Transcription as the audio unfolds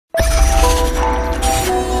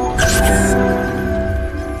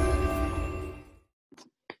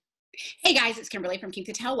Hey guys, it's Kimberly from Keep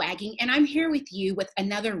the Tail Wagging, and I'm here with you with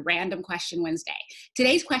another Random Question Wednesday.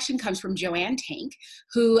 Today's question comes from Joanne Tank,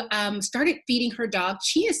 who started feeding her dog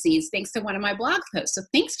chia seeds thanks to one of my blog posts. So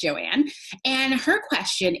thanks, Joanne. And her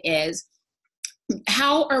question is,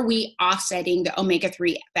 how are we offsetting the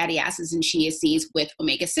omega-3 fatty acids in chia seeds with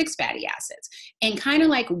omega-6 fatty acids? And kind of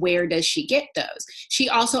like, where does she get those? She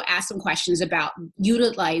also asked some questions about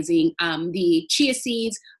utilizing the chia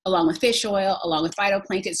seeds along with fish oil, along with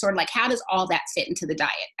phytoplankton, sort of like, how does all that fit into the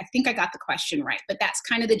diet? I think I got the question right, but that's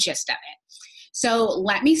kind of the gist of it. So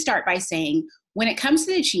let me start by saying, when it comes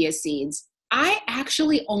to the chia seeds, I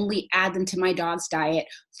actually only add them to my dog's diet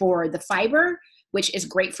for the fiber, which is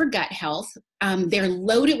great for gut health. They're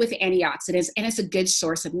loaded with antioxidants, and it's a good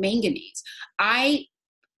source of manganese. I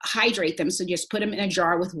hydrate them, so just put them in a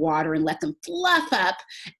jar with water and let them fluff up,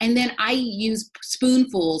 and then I use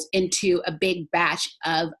spoonfuls into a big batch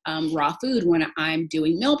of raw food when I'm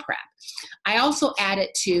doing meal prep. I also add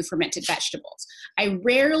it to fermented vegetables. I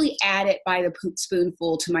rarely add it by the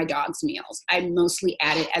spoonful to my dog's meals. I mostly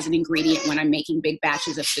add it as an ingredient when I'm making big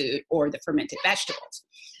batches of food or the fermented vegetables.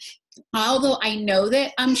 Although I know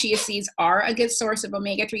that chia seeds are a good source of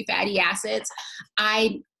omega-3 fatty acids,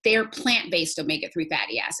 they're plant-based omega-3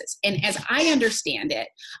 fatty acids. And as I understand it,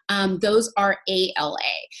 those are ALA.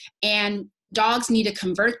 And dogs need to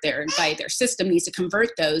convert their system needs to convert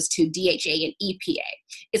those to DHA and EPA.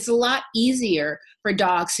 It's a lot easier for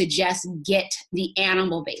dogs to just get the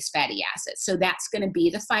animal-based fatty acids. So that's going to be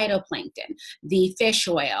the phytoplankton, the fish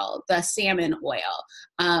oil, the salmon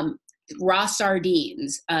oil, raw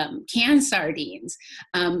sardines, canned sardines,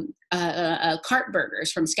 cart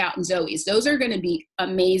burgers from Scout and Zoe's. Those are going to be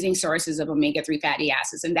amazing sources of omega-3 fatty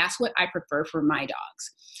acids, and that's what I prefer for my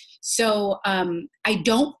dogs. So I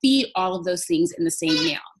don't feed all of those things in the same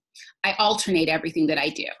meal. I alternate everything that I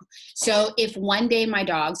do. So if one day my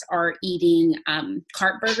dogs are eating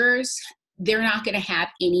cart burgers, they're not going to have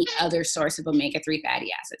any other source of omega-3 fatty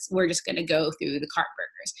acids. We're just going to go through the cart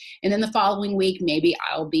burgers. And then the following week, maybe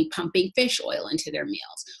I'll be pumping fish oil into their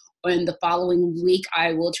meals. And the following week,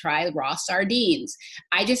 I will try raw sardines.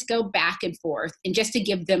 I just go back and forth, and just to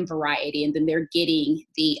give them variety, and then they're getting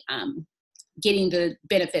the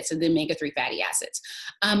benefits of the omega-3 fatty acids.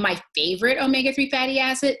 My favorite omega-3 fatty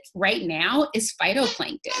acid right now is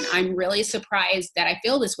phytoplankton. I'm really surprised that I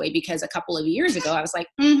feel this way, because a couple of years ago, I was like,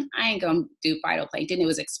 I ain't gonna do phytoplankton. It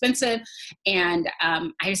was expensive, and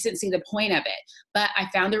I just didn't see the point of it. But I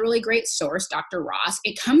found a really great source, Dr. Ross.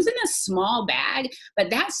 It comes in a small bag, but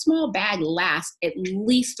that small bag lasts at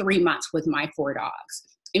least 3 months with my 4 dogs.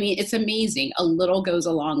 I mean, it's amazing. A little goes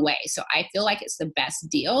a long way. So I feel like it's the best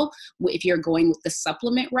deal if you're going with the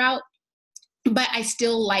supplement route. But I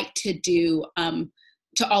still like to do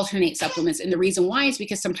to alternate supplements. And the reason why is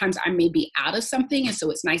because sometimes I may be out of something, and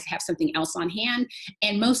so it's nice to have something else on hand.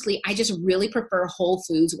 And mostly I just really prefer whole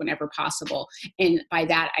foods whenever possible. And by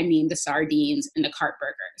that, I mean the sardines and the cart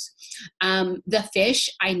burgers. The fish,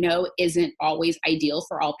 I know, isn't always ideal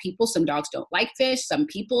for all people. Some dogs don't like fish. Some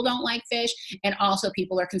people don't like fish. And also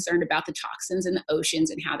people are concerned about the toxins in the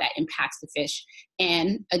oceans and how that impacts the fish.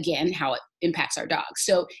 And again, how it impacts our dogs.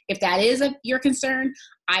 So if that is your concern,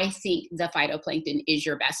 I think the phytoplankton is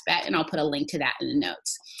your best bet, and I'll put a link to that in the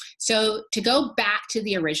notes. So to go back to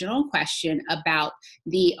the original question about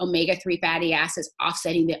the omega-3 fatty acids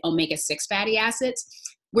offsetting the omega-6 fatty acids,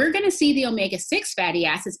 we're going to see the omega-6 fatty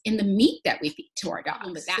acids in the meat that we feed to our dogs,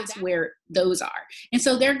 but that's where those are. And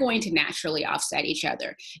so they're going to naturally offset each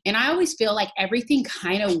other. And I always feel like everything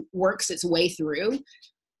kind of works its way through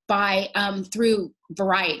through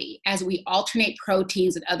variety. As we alternate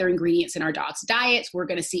proteins and other ingredients in our dogs' diets, we're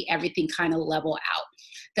going to see everything kind of level out.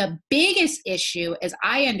 The biggest issue, as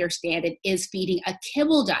I understand it, is feeding a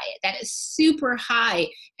kibble diet that is super high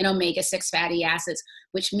in omega-6 fatty acids,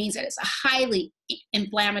 which means that it's a highly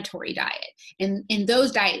inflammatory diet. And in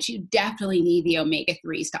those diets, you definitely need the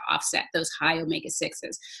omega-3s to offset those high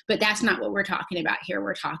omega-6s. But that's not what we're talking about here.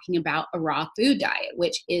 We're talking about a raw food diet,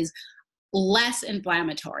 which is less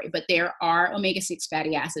inflammatory, but there are omega-6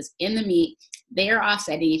 fatty acids in the meat. They are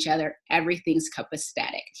offsetting each other. Everything's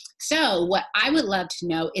copacetic. So what I would love to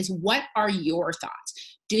know is, what are your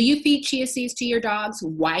thoughts? Do you feed chia seeds to your dogs?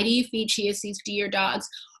 Why do you feed chia seeds to your dogs?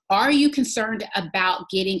 Are you concerned about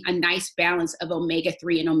getting a nice balance of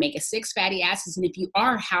omega-3 and omega-6 fatty acids? And if you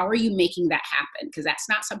are, how are you making that happen? Because that's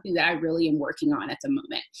not something that I really am working on at the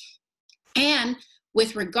moment. And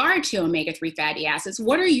with regard to omega-3 fatty acids,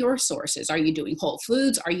 what are your sources? Are you doing whole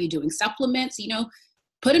foods? Are you doing supplements? You know,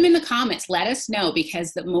 Put them in the comments. Let us know,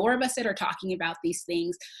 because the more of us that are talking about these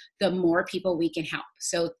things, the more people we can help.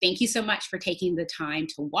 So thank you so much for taking the time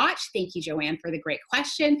to watch. Thank you, Joanne, for the great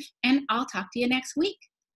question. And I'll talk to you next week.